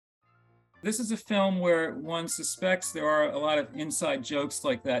This is a film where one suspects there are a lot of inside jokes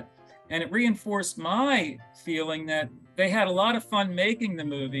like that. And it reinforced my feeling that they had a lot of fun making the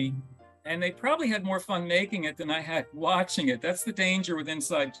movie, and they probably had more fun making it than I had watching it. That's the danger with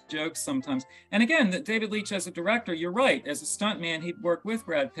inside jokes sometimes. And again, David Leitch as a director, you're right. As a stuntman, he'd work with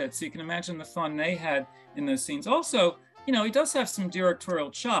Brad Pitt, so you can imagine the fun they had in those scenes. Also, he does have some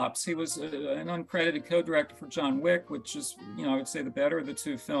directorial chops. He was an uncredited co-director for John Wick, which is, I would say the better of the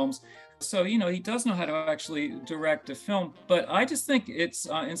two films. So, he does know how to actually direct a film. But I just think it's,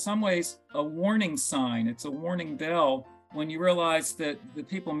 in some ways, a warning sign. It's a warning bell when you realize that the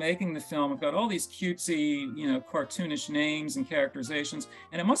people making the film have got all these cutesy, cartoonish names and characterizations.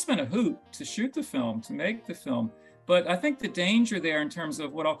 And it must have been a hoot to shoot the film, to make the film. But I think the danger there in terms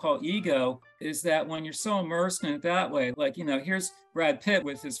of what I'll call ego is that when you're so immersed in it that way, like, here's Brad Pitt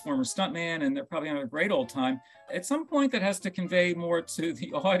with his former stuntman, and they're probably having a great old time. At some point, that has to convey more to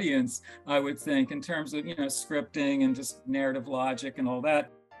the audience, I would think, in terms of, scripting and just narrative logic and all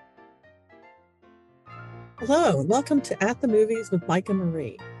that. Hello, and welcome to At the Movies with Mike and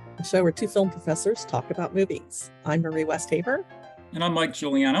Marie, a show where two film professors talk about movies. I'm Marie Westhaver. And I'm Mike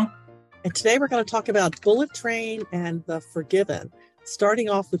Giuliano. And today we're going to talk about Bullet Train and The Forgiven, starting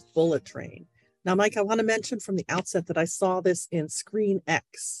off with Bullet Train. Now, Mike, I want to mention from the outset that I saw this in Screen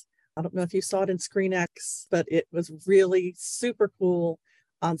X. I don't know if you saw it in Screen X, but it was really super cool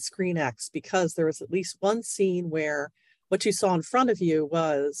on Screen X because there was at least one scene where what you saw in front of you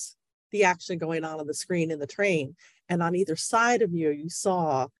was the action going on the screen in the train. And on either side of you, you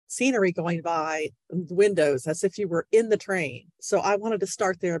saw scenery going by the windows as if you were in the train. So I wanted to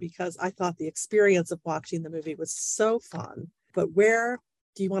start there because I thought the experience of watching the movie was so fun. But where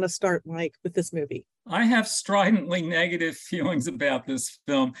do you want to start, Mike, with this movie? I have stridently negative feelings about this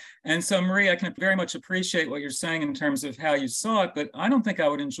film. And so, Marie, I can very much appreciate what you're saying in terms of how you saw it, but I don't think I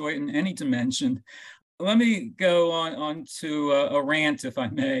would enjoy it in any dimension. Let me go on to a rant, if I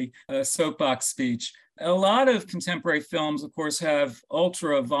may, a soapbox speech. A lot of contemporary films, of course, have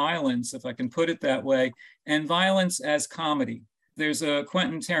ultra violence, if I can put it that way, and violence as comedy. There's a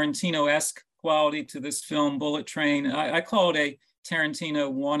Quentin Tarantino-esque quality to this film, Bullet Train. I call it a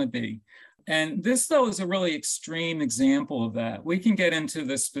Tarantino wannabe. And this, though, is a really extreme example of that. We can get into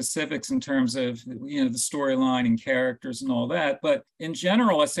the specifics in terms of, the storyline and characters and all that. But in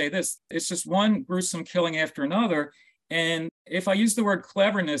general, I say this, it's just one gruesome killing after another. And if I use the word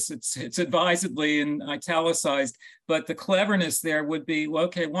cleverness, it's advisedly and italicized, but the cleverness there would be, well,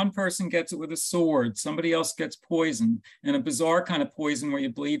 okay, one person gets it with a sword, somebody else gets poison, and a bizarre kind of poison where you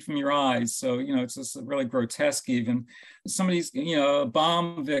bleed from your eyes. So, it's just really grotesque even. Somebody's, a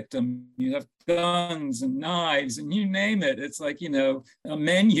bomb victim, you have guns and knives and you name it. It's like, a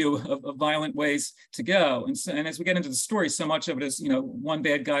menu of violent ways to go. And as we get into the story, so much of it is, one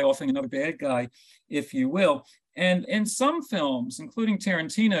bad guy offing another bad guy, if you will. And in some films, including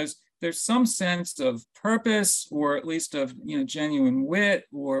Tarantino's, there's some sense of purpose, or at least of genuine wit,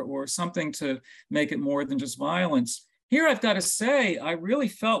 or something to make it more than just violence. Here, I've got to say, I really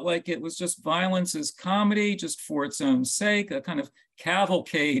felt like it was just violence as comedy, just for its own sake, a kind of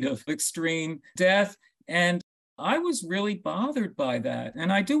cavalcade of extreme death. And I was really bothered by that.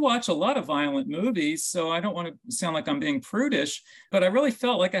 And I do watch a lot of violent movies, so I don't want to sound like I'm being prudish, but I really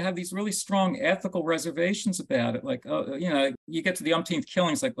felt like I have these really strong ethical reservations about it. Like, you get to the umpteenth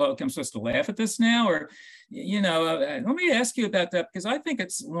killing, it's like, oh, okay, I'm supposed to laugh at this now? Or, let me ask you about that, because I think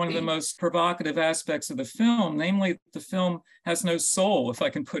it's one of the most provocative aspects of the film, namely the film has no soul, if I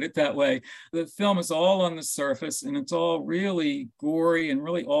can put it that way. The film is all on the surface, and it's all really gory and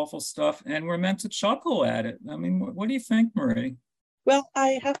really awful stuff, and we're meant to chuckle at it. I mean, what do you think, Marie? Well,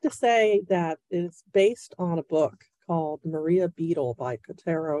 I have to say that it's based on a book called Maria Beetle by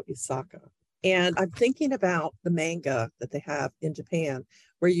Kotaro Isaka. And I'm thinking about the manga that they have in Japan,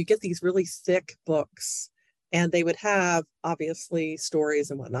 where you get these really thick books, and they would have, obviously,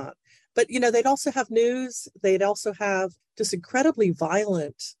 stories and whatnot. But, they'd also have news. They'd also have just incredibly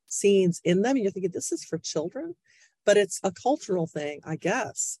violent scenes in them. And you're thinking, this is for children? But it's a cultural thing, I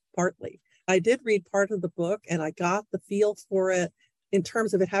guess, partly. I did read part of the book, and I got the feel for it in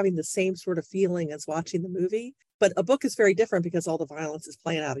terms of it having the same sort of feeling as watching the movie. But a book is very different because all the violence is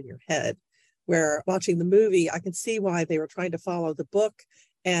playing out in your head. Where watching the movie, I can see why they were trying to follow the book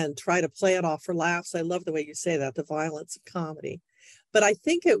and try to play it off for laughs. I love the way you say that, the violence of comedy. But I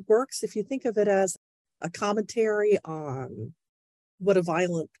think it works if you think of it as a commentary on what a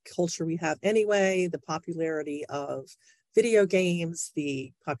violent culture we have anyway, the popularity of video games,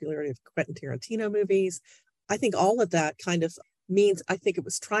 the popularity of Quentin Tarantino movies. I think all of that kind of means, I think it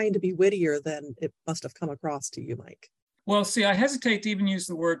was trying to be wittier than it must have come across to you, Mike. Well, see, I hesitate to even use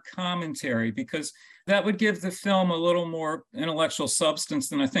the word commentary because that would give the film a little more intellectual substance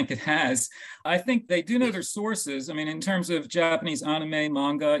than I think it has. I think they do know their sources. I mean, in terms of Japanese anime,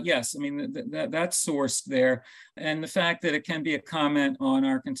 manga, yes, I mean, that's sourced there. And the fact that it can be a comment on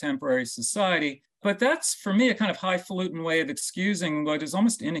our contemporary society. But that's, for me, a kind of highfalutin way of excusing what is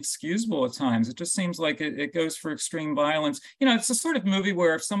almost inexcusable at times. It just seems like it goes for extreme violence. You know, it's a sort of movie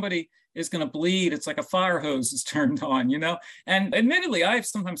where if somebody is going to bleed, it's like a fire hose is turned on, you know? And admittedly, I've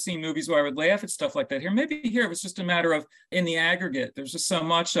sometimes seen movies where I would laugh at stuff like that. Here, maybe here it was just a matter of, in the aggregate, there's just so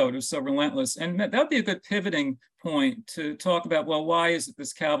much of it, it was so relentless. And that would be a good pivoting point to talk about, well, why is it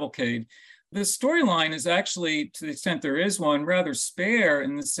this cavalcade? The storyline is actually, to the extent there is one, rather spare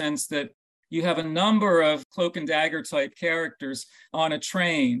in the sense that you have a number of cloak and dagger type characters on a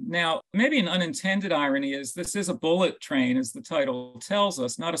train. Now, maybe an unintended irony is this is a bullet train, as the title tells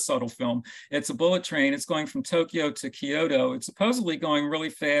us, not a subtle film. It's a bullet train. It's going from Tokyo to Kyoto. It's supposedly going really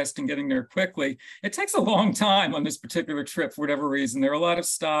fast and getting there quickly. It takes a long time on this particular trip for whatever reason. There are a lot of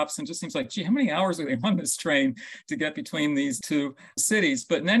stops and just seems like, gee, how many hours are they on this train to get between these two cities?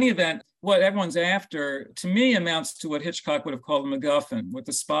 But in any event, what everyone's after, to me, amounts to what Hitchcock would have called a MacGuffin, what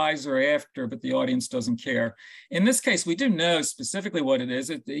the spies are after, but the audience doesn't care. In this case, we do know specifically what it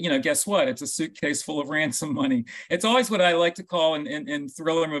is. Guess what? It's a suitcase full of ransom money. It's always what I like to call in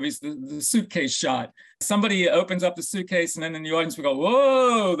thriller movies, the suitcase shot. Somebody opens up the suitcase and then in the audience we go,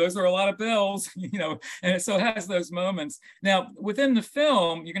 whoa, those are a lot of bills, and so it has those moments. Now, within the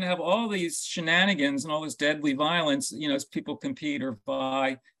film, you're going to have all these shenanigans and all this deadly violence, as people compete or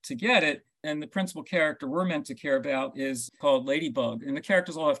vie to get it. And the principal character we're meant to care about is called Ladybug. And the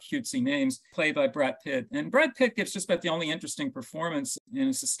characters all have cutesy names, played by Brad Pitt. And Brad Pitt gives just about the only interesting performance in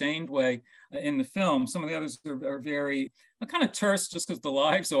a sustained way in the film. Some of the others are very kind of terse just because the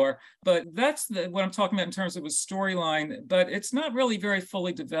lives are. But that's what I'm talking about in terms of a storyline. But it's not really very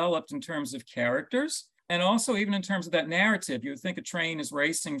fully developed in terms of characters. And also, even in terms of that narrative, you would think a train is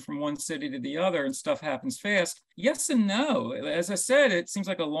racing from one city to the other and stuff happens fast. Yes and no. As I said, it seems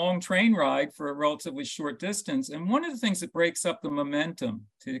like a long train ride for a relatively short distance. And one of the things that breaks up the momentum,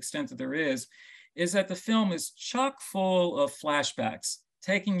 to the extent that there is that the film is chock full of flashbacks,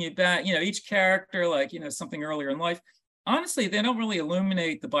 taking you back, each character, like, something earlier in life. Honestly, they don't really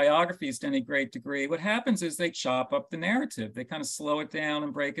illuminate the biographies to any great degree. What happens is they chop up the narrative. They kind of slow it down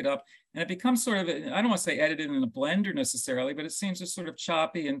and break it up. And it becomes sort of, I don't want to say edited in a blender necessarily, but it seems just sort of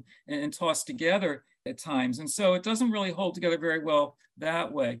choppy and tossed together at times. And so it doesn't really hold together very well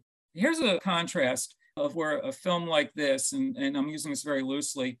that way. Here's a contrast of where a film like this, and I'm using this very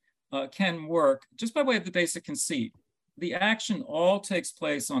loosely, can work just by way of the basic conceit. The action all takes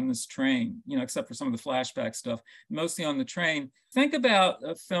place on this train, except for some of the flashback stuff, mostly on the train. Think about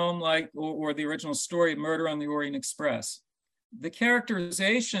a film like, or the original story, Murder on the Orient Express. The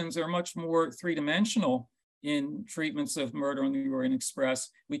characterizations are much more three-dimensional in treatments of Murder on the Orient Express.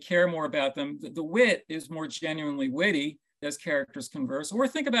 We care more about them. The wit is more genuinely witty as characters converse. Or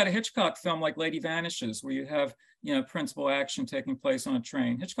think about a Hitchcock film like Lady Vanishes, where you have principal action taking place on a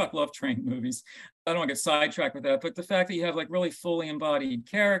train. Hitchcock loved train movies. I don't want to get sidetracked with that, but the fact that you have like really fully embodied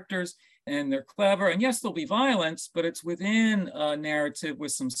characters and they're clever, and yes, there'll be violence, but it's within a narrative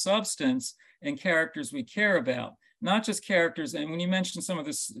with some substance and characters we care about, not just characters. And when you mentioned some of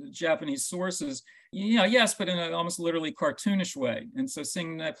the Japanese sources, yes, but in an almost literally cartoonish way. And so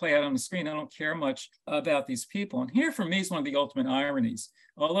seeing that play out on the screen, I don't care much about these people. And here for me is one of the ultimate ironies.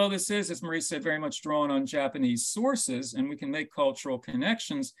 Although this is, as Marie said, very much drawn on Japanese sources, and we can make cultural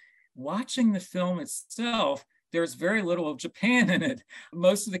connections, watching the film itself, there's very little of Japan in it.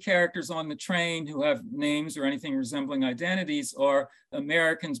 Most of the characters on the train who have names or anything resembling identities are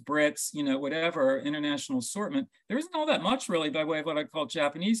Americans, Brits, whatever, international assortment. There isn't all that much really by way of what I call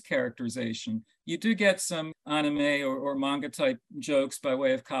Japanese characterization. You do get some anime or manga type jokes by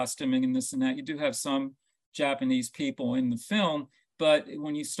way of costuming and this and that. You do have some Japanese people in the film, but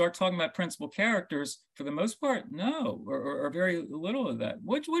when you start talking about principal characters, for the most part, no, or very little of that.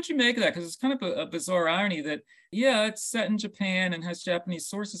 What'd you make of that? Because it's kind of a bizarre irony that, yeah, it's set in Japan and has Japanese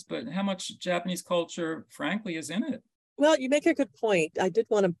sources, but how much Japanese culture, frankly, is in it? Well, you make a good point. I did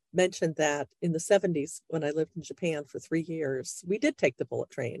want to mention that in the 70s, when I lived in Japan for 3 years, we did take the bullet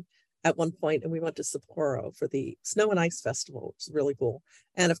train at one point, and we went to Sapporo for the Snow and Ice Festival, which was really cool.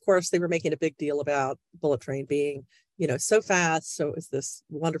 And of course, they were making a big deal about bullet train being, so fast. So it was this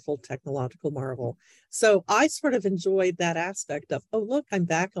wonderful technological marvel. So I sort of enjoyed that aspect of, oh, look, I'm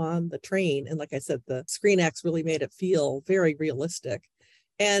back on the train. And like I said, the ScreenX really made it feel very realistic.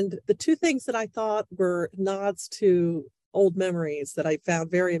 And the two things that I thought were nods to old memories that I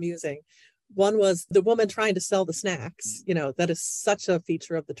found very amusing One was the woman trying to sell the snacks. That is such a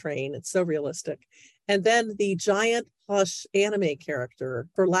feature of the train. It's so realistic. And then the giant plush anime character,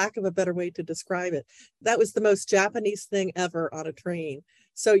 for lack of a better way to describe it, that was the most Japanese thing ever on a train.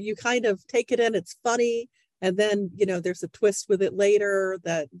 So you kind of take it in, it's funny. And then, there's a twist with it later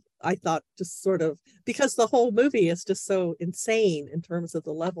that I thought just sort of, because the whole movie is just so insane in terms of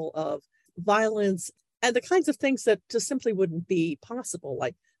the level of violence and the kinds of things that just simply wouldn't be possible,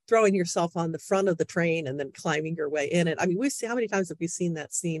 like throwing yourself on the front of the train and then climbing your way in it. I mean, we see, how many times have we seen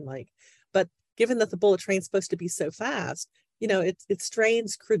that scene? But given that the bullet train's supposed to be so fast, it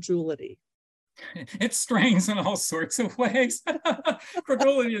strains credulity. It strains in all sorts of ways.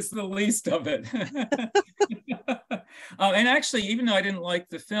 Credulity is the least of it. And actually, even though I didn't like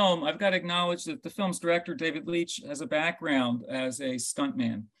the film, I've got to acknowledge that the film's director, David Leitch, has a background as a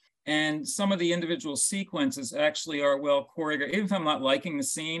stuntman. And some of the individual sequences actually are well choreographed. Even if I'm not liking the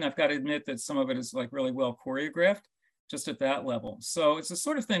scene, I've got to admit that some of it is like really well choreographed, just at that level. So it's the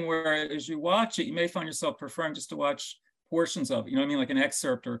sort of thing where as you watch it, you may find yourself preferring just to watch portions of it, like an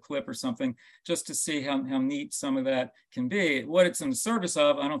excerpt or a clip or something, just to see how neat some of that can be. What it's in the service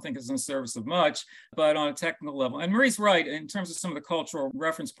of, I don't think it's in the service of much, but on a technical level. And Marie's right in terms of some of the cultural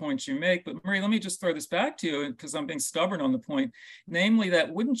reference points you make. But Marie, let me just throw this back to you because I'm being stubborn on the point, namely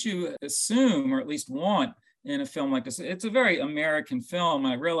that wouldn't you assume, or at least want, in a film like this, it's a very American film,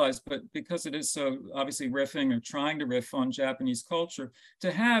 I realize, but because it is so obviously riffing or trying to riff on Japanese culture,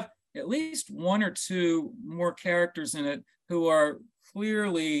 to have at least one or two more characters in it who are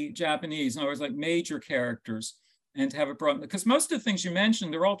clearly Japanese, in other words, like major characters, and to have it brought, because most of the things you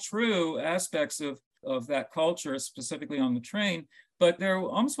mentioned, they're all true aspects of that culture, specifically on the train, but they're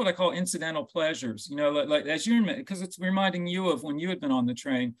almost what I call incidental pleasures, like as you, because it's reminding you of when you had been on the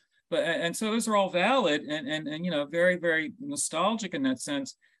train. And so those are all valid and very, very nostalgic in that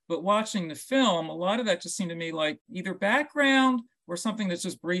sense. But watching the film, a lot of that just seemed to me like either background or something that's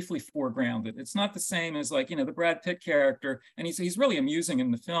just briefly foregrounded. It's not the same as the Brad Pitt character, and he's really amusing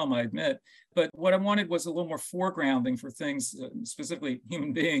in the film, I admit. But what I wanted was a little more foregrounding for things, specifically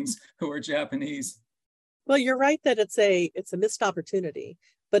human beings who are Japanese. Well, you're right that it's a missed opportunity.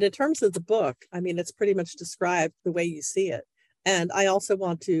 But in terms of the book, I mean, it's pretty much described the way you see it. And I also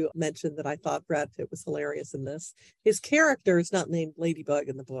want to mention that I thought Brad Pitt was hilarious in this. His character is not named Ladybug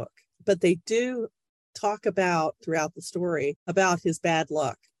in the book, but they do talk about throughout the story about his bad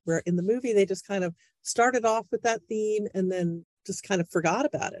luck, where in the movie they just kind of started off with that theme and then just kind of forgot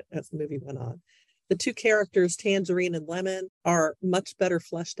about it as the movie went on. The two characters, Tangerine and Lemon, are much better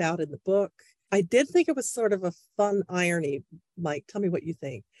fleshed out in the book. I did think it was sort of a fun irony, Mike, tell me what you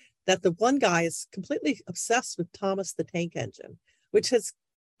think, that the one guy is completely obsessed with Thomas the Tank Engine, which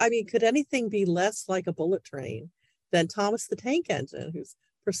could anything be less like a bullet train than Thomas the Tank Engine, who's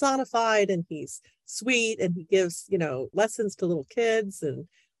personified and he's sweet and he gives, lessons to little kids, and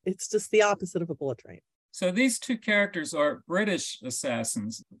it's just the opposite of a bullet train. So these two characters are British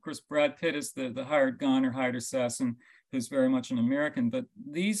assassins. Of course, Brad Pitt is the hired gun or hired assassin who's very much an American, but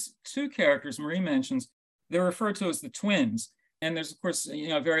these two characters Marie mentions, they're referred to as the twins. And there's, of course,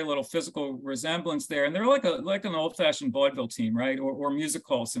 very little physical resemblance there. And they're like an old-fashioned vaudeville team, right? Or music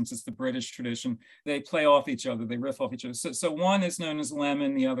hall, since it's the British tradition. They play off each other. They riff off each other. So one is known as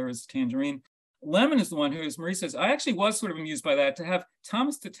Lemon, the other is Tangerine. Lemon is the one who, as Marie says, I actually was sort of amused by that, to have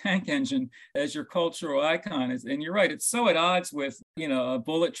Thomas the Tank Engine as your cultural icon. And you're right, it's so at odds with, a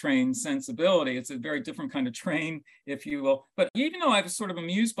bullet train sensibility. It's a very different kind of train, if you will. But even though I was sort of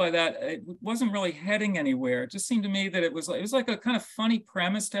amused by that, it wasn't really heading anywhere. It just seemed to me that it was like a kind of funny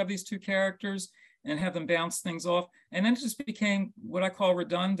premise to have these two characters and have them bounce things off. And then it just became what I call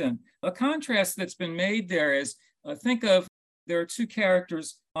redundant. A contrast that's been made there is, think of, there are two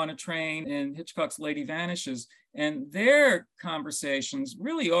characters on a train in Hitchcock's Lady Vanishes, and their conversations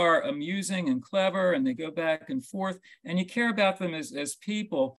really are amusing and clever, and they go back and forth, and you care about them as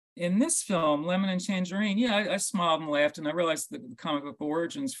people. In this film, Lemon and Tangerine, yeah, I smiled and laughed, and I realized the comic book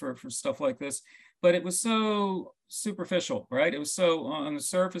origins for stuff like this, but it was so superficial, right? It was so on the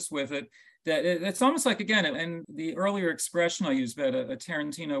surface with it that it's almost like, again, and the earlier expression I used about a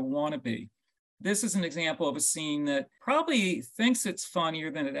Tarantino wannabe. This is an example of a scene that probably thinks it's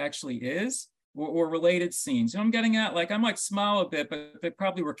funnier than it actually is, or related scenes. I'm getting at, I might smile a bit, but they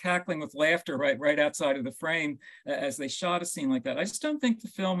probably were cackling with laughter right outside of the frame as they shot a scene like that. I just don't think the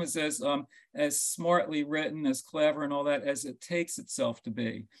film is as smartly written, as clever and all that as it takes itself to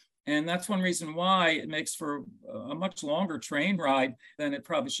be. And that's one reason why it makes for a much longer train ride than it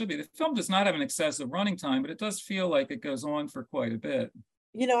probably should be. The film does not have an excessive running time, but it does feel like it goes on for quite a bit.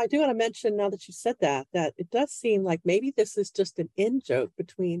 I do want to mention now that you said that, that it does seem like maybe this is just an in joke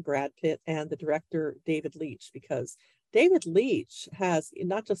between Brad Pitt and the director David Leitch, because David Leitch has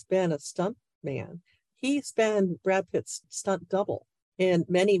not just been a stunt man, he's been Brad Pitt's stunt double in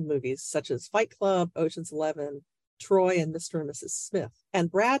many movies, such as Fight Club, Ocean's 11, Troy, and Mr. and Mrs. Smith.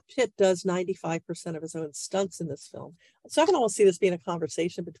 And Brad Pitt does 95% of his own stunts in this film. So I can almost see this being a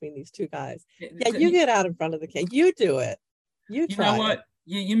conversation between these two guys. Yeah, you get out in front of the camera. You do it. You know what?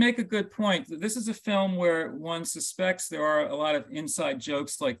 You make a good point. This is a film where one suspects there are a lot of inside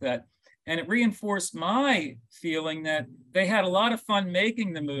jokes like that. And it reinforced my feeling that they had a lot of fun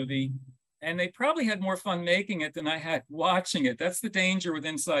making the movie, and they probably had more fun making it than I had watching it. That's the danger with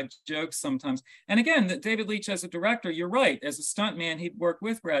inside jokes sometimes. And again, David Leitch as a director, you're right. As a stuntman, he'd worked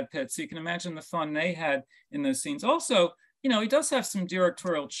with Brad Pitt, so you can imagine the fun they had in those scenes. Also, he does have some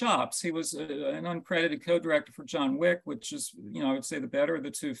directorial chops. He was an uncredited co-director for John Wick, which is, I would say the better of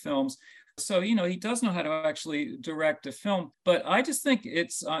the two films. So, he does know how to actually direct a film. But I just think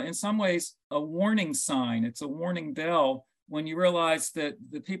it's in some ways a warning sign. It's a warning bell when you realize that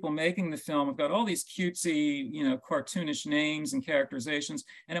the people making the film have got all these cutesy, cartoonish names and characterizations.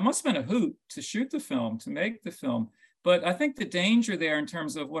 And it must have been a hoot to shoot the film, to make the film. But I think the danger there in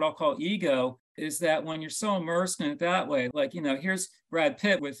terms of what I'll call ego is that when you're so immersed in it that way, like, here's Brad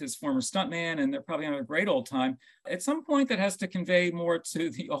Pitt with his former stuntman, and they're probably having a great old time. At some point, that has to convey more to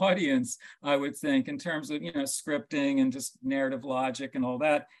the audience, I would think, in terms of, scripting and just narrative logic and all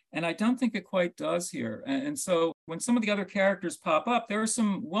that. And I don't think it quite does here. And so when some of the other characters pop up, there are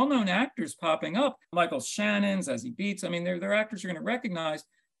some well-known actors popping up, Michael Shannon's, Zazie Beetz. I mean, they're actors you're going to recognize,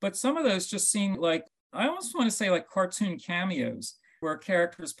 but some of those just seem like, I almost want to say like cartoon cameos where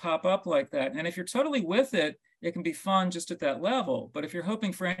characters pop up like that. And if you're totally with it, it can be fun just at that level. But if you're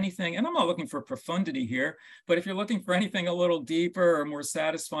hoping for anything, and I'm not looking for profundity here, but if you're looking for anything a little deeper or more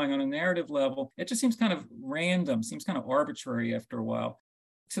satisfying on a narrative level, it just seems kind of random, seems kind of arbitrary after a while.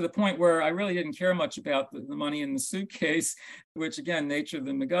 To the point where I really didn't care much about the money in the suitcase, which again, nature of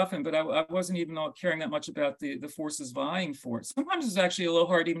the MacGuffin, but I wasn't even caring that much about the forces vying for it. Sometimes it's actually a little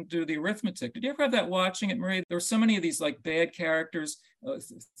hard even to do the arithmetic. Did you ever have that watching it, Marie? There were so many of these like bad characters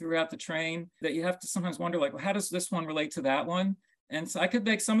throughout the train that you have to sometimes wonder, like, well, how does this one relate to that one? And so I could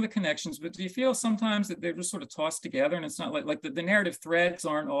make some of the connections, but do you feel sometimes that they're just sort of tossed together and it's not like the narrative threads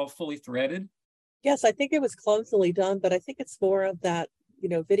aren't all fully threaded? Yes, I think it was clumsily done, but I think it's more of that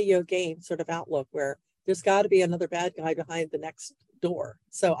video game sort of outlook where there's got to be another bad guy behind the next door.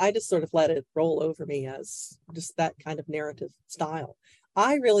 So I just sort of let it roll over me as just that kind of narrative style.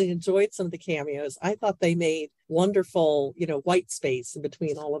 I really enjoyed some of the cameos. I thought they made wonderful, white space in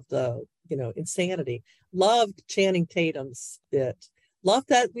between all of the, insanity. Loved Channing Tatum's bit. Loved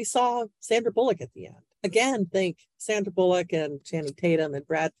that we saw Sandra Bullock at the end. Again, think Sandra Bullock and Channing Tatum and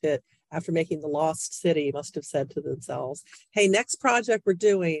Brad Pitt, after making The Lost City, must have said to themselves, hey, next project we're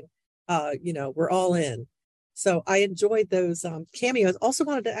doing, we're all in. So I enjoyed those cameos. Also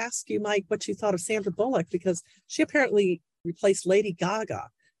wanted to ask you, Mike, what you thought of Sandra Bullock, because she apparently replaced Lady Gaga.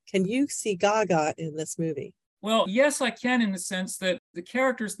 Can you see Gaga in this movie? Well, yes, I can, in the sense that the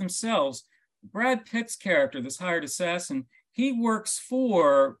characters themselves, Brad Pitt's character, this hired assassin, he works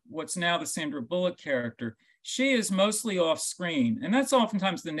for what's now the Sandra Bullock character. She is mostly off screen. And that's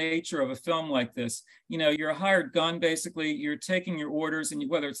oftentimes the nature of a film like this. You're a hired gun, basically. You're taking your orders, and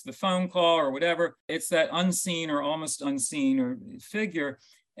whether it's the phone call or whatever, it's that unseen or almost unseen or figure.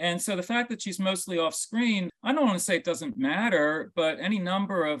 And so the fact that she's mostly off screen, I don't want to say it doesn't matter, but any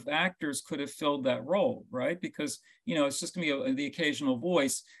number of actors could have filled that role, right? Because, it's just going to be the occasional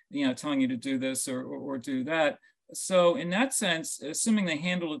voice, telling you to do this or do that. So in that sense, assuming they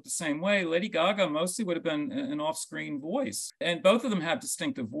handled it the same way, Lady Gaga mostly would have been an off-screen voice. And both of them have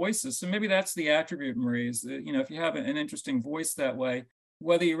distinctive voices. So maybe that's the attribute, Marie, is that, if you have an interesting voice that way,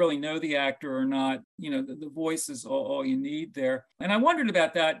 whether you really know the actor or not, the voice is all you need there. And I wondered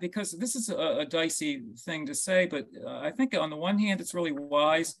about that because this is a dicey thing to say, but I think on the one hand, it's really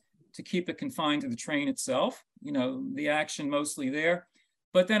wise to keep it confined to the train itself, the action mostly there.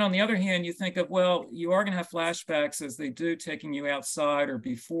 But then on the other hand, you think of, well, you are going to have flashbacks as they do, taking you outside or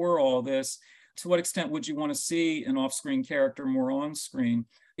before all this. To what extent would you want to see an off-screen character more on screen?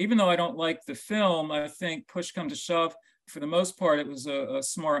 Even though I don't like the film, I think push come to shove, for the most part, it was a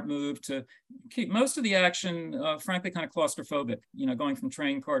smart move to keep most of the action, frankly, kind of claustrophobic, going from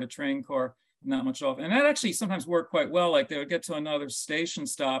train car to train car, not much off. And that actually sometimes worked quite well. Like they would get to another station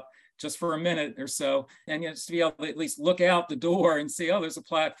stop just for a minute or so, and just to be able to at least look out the door and see, oh, there's a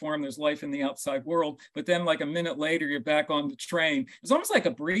platform, there's life in the outside world. But then like a minute later, you're back on the train. It's almost like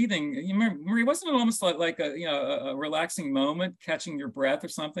a breathing. You remember, Marie, wasn't it almost like a relaxing moment, catching your breath or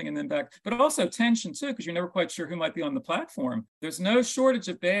something, and then back? But also tension too, because you're never quite sure who might be on the platform. There's no shortage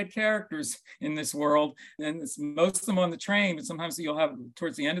of bad characters in this world, and it's most of them on the train. But sometimes you'll have,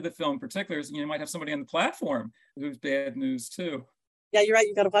 towards the end of the film in particular, you might have somebody on the platform who's bad news too. Yeah, you're right.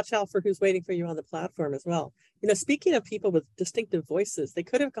 You got to watch out for who's waiting for you on the platform as well. Speaking of people with distinctive voices, they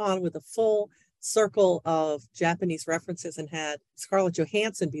could have gone with a full circle of Japanese references and had Scarlett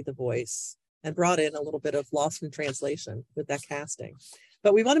Johansson be the voice and brought in a little bit of Lost in Translation with that casting.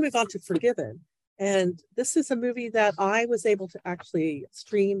 But we want to move on to Forgiven. And this is a movie that I was able to actually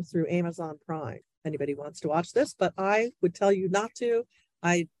stream through Amazon Prime. Anybody wants to watch this, but I would tell you not to.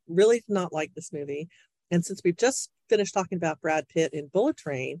 I really did not like this movie. And since we've just finished talking about Brad Pitt in Bullet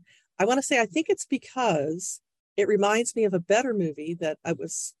Train, I want to say I think it's because it reminds me of a better movie that I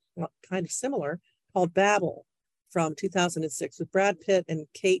was kind of similar called Babel from 2006 with Brad Pitt and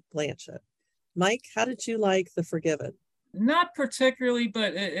Cate Blanchett. Mike, how did you like The Forgiven? Not particularly,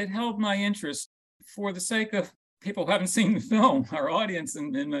 but it held my interest. For the sake of people who haven't seen the film, our audience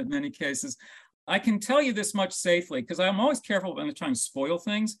in many cases, I can tell you this much safely, because I'm always careful when I'm trying to spoil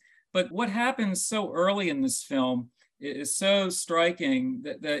things. But what happens so early in this film is so striking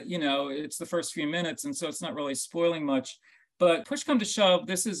that it's the first few minutes, and so it's not really spoiling much. But push come to shove,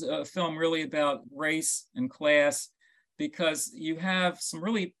 this is a film really about race and class, because you have some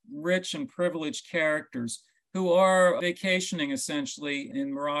really rich and privileged characters who are vacationing essentially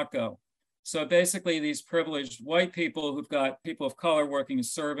in Morocco. So basically these privileged white people who've got people of color working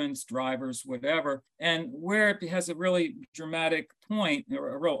as servants, drivers, whatever. And where it has a really dramatic point,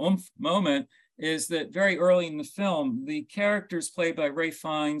 or a real oomph moment, is that very early in the film, the characters played by Ralph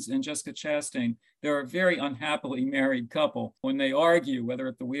Fiennes and Jessica Chastain, they're a very unhappily married couple. When they argue, whether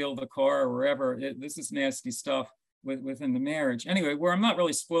at the wheel of the car or wherever, this is nasty stuff within the marriage. Anyway, where I'm not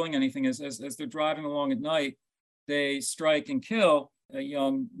really spoiling anything is as they're driving along at night, they strike and kill a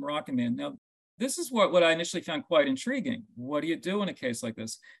young Moroccan man. Now, this is what I initially found quite intriguing. What do you do in a case like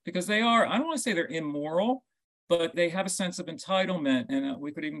this? Because they are, I don't want to say they're immoral, but they have a sense of entitlement, and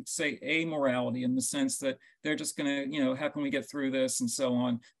we could even say amorality, in the sense that they're just going to, how can we get through this and so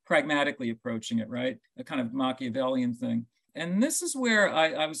on, pragmatically approaching it, right? A kind of Machiavellian thing. And this is where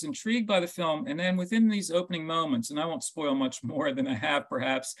I was intrigued by the film. And then within these opening moments, and I won't spoil much more than I have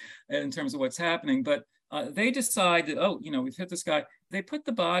perhaps in terms of what's happening, but they decide that, we've hit this guy. They put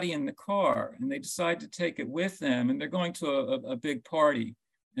the body in the car and they decide to take it with them. And they're going to a big party,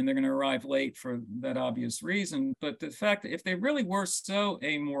 and they're going to arrive late for that obvious reason. But the fact that if they really were so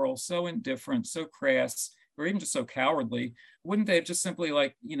amoral, so indifferent, so crass, or even just so cowardly, wouldn't they have just simply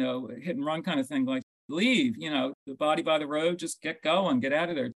hit and run kind of thing, like leave, the body by the road, just get going, get out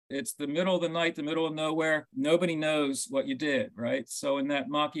of there. It's the middle of the night, the middle of nowhere. Nobody knows what you did, right? So in that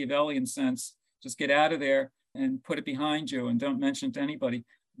Machiavellian sense, just get out of there and put it behind you and don't mention it to anybody.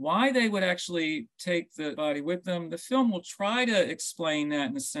 Why they would actually take the body with them, the film will try to explain that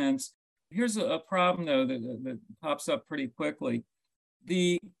in a sense. Here's a problem, though, that pops up pretty quickly.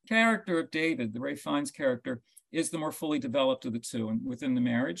 The character of David, the Ralph Fiennes character, is the more fully developed of the two and within the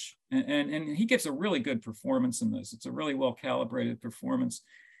marriage. And he gives a really good performance in this. It's a really well-calibrated performance.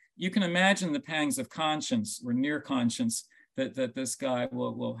 You can imagine the pangs of conscience or near conscience that this guy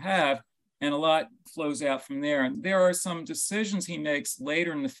will have. And a lot flows out from there. And there are some decisions he makes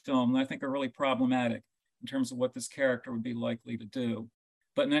later in the film that I think are really problematic in terms of what this character would be likely to do.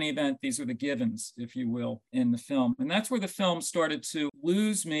 But in any event, these are the givens, if you will, in the film. And that's where the film started to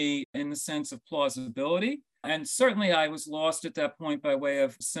lose me in the sense of plausibility. And certainly I was lost at that point by way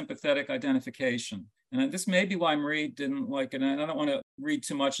of sympathetic identification. And this may be why Marie didn't like it. And I don't want to read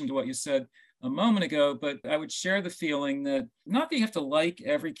too much into what you said a moment ago, but I would share the feeling that not that you have to like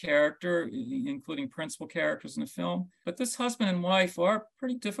every character, including principal characters in the film, but this husband and wife are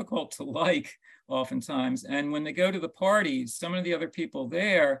pretty difficult to like oftentimes. And when they go to the parties, some of the other people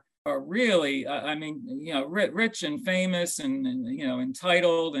there are really, rich and famous and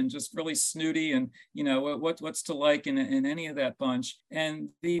entitled and just really snooty and, what's to like in any of that bunch. And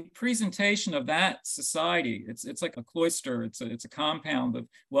the presentation of that society, it's like a cloister. It's a compound of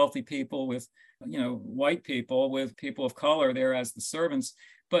wealthy people with, white people with people of color there as the servants.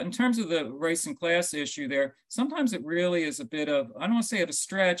 But in terms of the race and class issue there, sometimes it really is a bit of, I don't want to say of a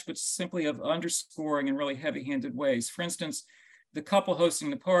stretch, but simply of underscoring in really heavy-handed ways. For instance, the couple hosting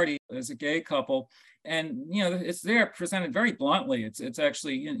the party is a gay couple, and it's there presented very bluntly. It's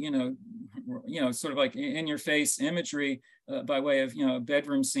actually sort of like in your face imagery by way of,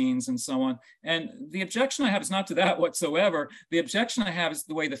 bedroom scenes and so on. And the objection I have is not to that whatsoever. The objection I have is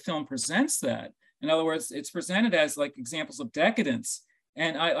the way the film presents that. In other words, it's presented as like examples of decadence.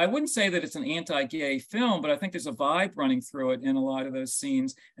 And I wouldn't say that it's an anti-gay film, but I think there's a vibe running through it in a lot of those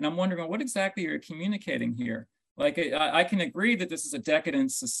scenes. And I'm wondering what exactly you're communicating here. Like, I can agree that this is a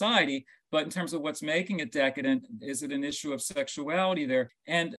decadent society, but in terms of what's making it decadent, is it an issue of sexuality there?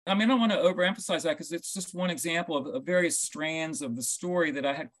 And I mean, I don't want to overemphasize that because it's just one example of various strands of the story that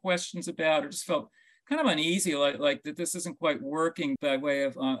I had questions about or just felt kind of uneasy, like that this isn't quite working by way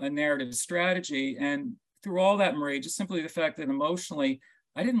of a narrative strategy. And through all that, Marie, just simply the fact that emotionally,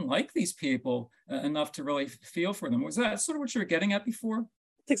 I didn't like these people enough to really feel for them. Was that sort of what you were getting at before?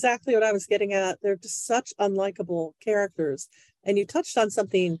 That's exactly what I was getting at. They're just such unlikable characters. And you touched on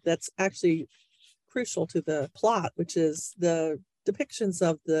something that's actually crucial to the plot, which is the depictions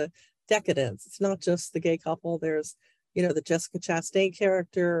of the decadence. It's not just the gay couple. There's, the Jessica Chastain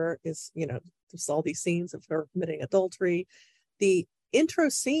character is, there's all these scenes of her committing adultery. The intro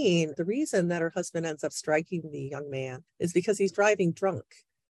scene, the reason that her husband ends up striking the young man is because he's driving drunk.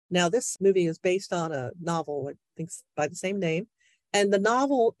 Now, this movie is based on a novel, I think, by the same name. And the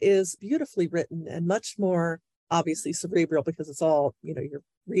novel is beautifully written and much more obviously cerebral because it's all, you're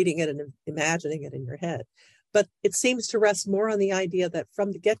reading it and imagining it in your head. But it seems to rest more on the idea that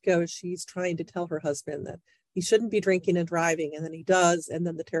from the get-go, she's trying to tell her husband that he shouldn't be drinking and driving, and then he does, and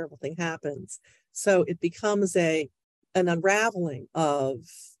then the terrible thing happens. So it becomes an unraveling of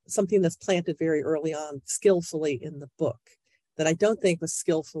something that's planted very early on, skillfully in the book, that I don't think was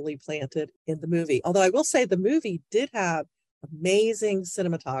skillfully planted in the movie. Although I will say the movie did have amazing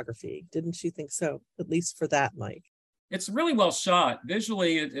cinematography. Didn't you think so? At least for that, Mike. It's really well shot.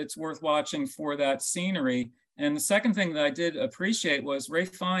 Visually, it's worth watching for that scenery. And the second thing that I did appreciate was Ralph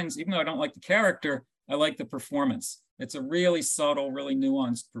Fiennes, even though I don't like the character, I like the performance. It's a really subtle, really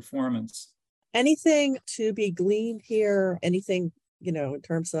nuanced performance. Anything to be gleaned here? Anything, in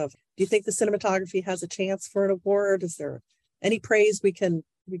terms of, do you think the cinematography has a chance for an award? Is there any praise we can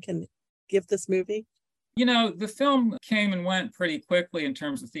give this movie? The film came and went pretty quickly in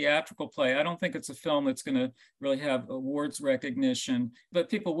terms of theatrical play. I don't think it's a film that's going to really have awards recognition, but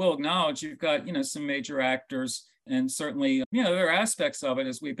people will acknowledge you've got, some major actors, and certainly, there are aspects of it,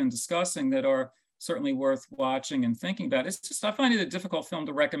 as we've been discussing, that are certainly worth watching and thinking about. It's just, I find it a difficult film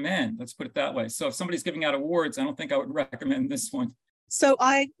to recommend. Let's put it that way. So if somebody's giving out awards, I don't think I would recommend this one. So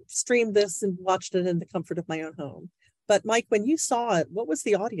I streamed this and watched it in the comfort of my own home. But Mike, when you saw it, what was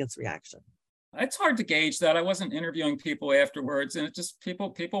the audience reaction? It's hard to gauge that. I wasn't interviewing people afterwards, and it just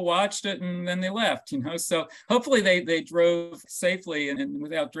people watched it and then they left, So hopefully they drove safely and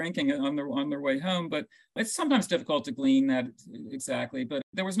without drinking on their way home. But it's sometimes difficult to glean that exactly. But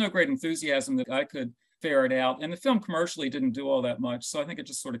there was no great enthusiasm that I could ferret out, and the film commercially didn't do all that much. So I think it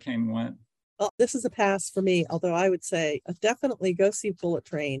just sort of came and went. Well, this is a pass for me, although I would say definitely go see Bullet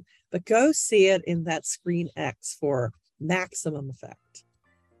Train, but go see it in that Screen X for maximum effect.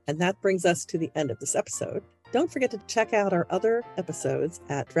 And that brings us to the end of this episode. Don't forget to check out our other episodes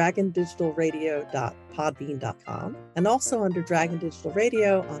at dragondigitalradio.podbean.com and also under Dragon Digital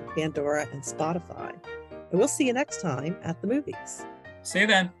Radio on Pandora and Spotify. And we'll see you next time at the movies. See you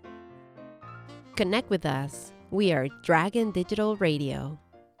then. Connect with us. We are Dragon Digital Radio.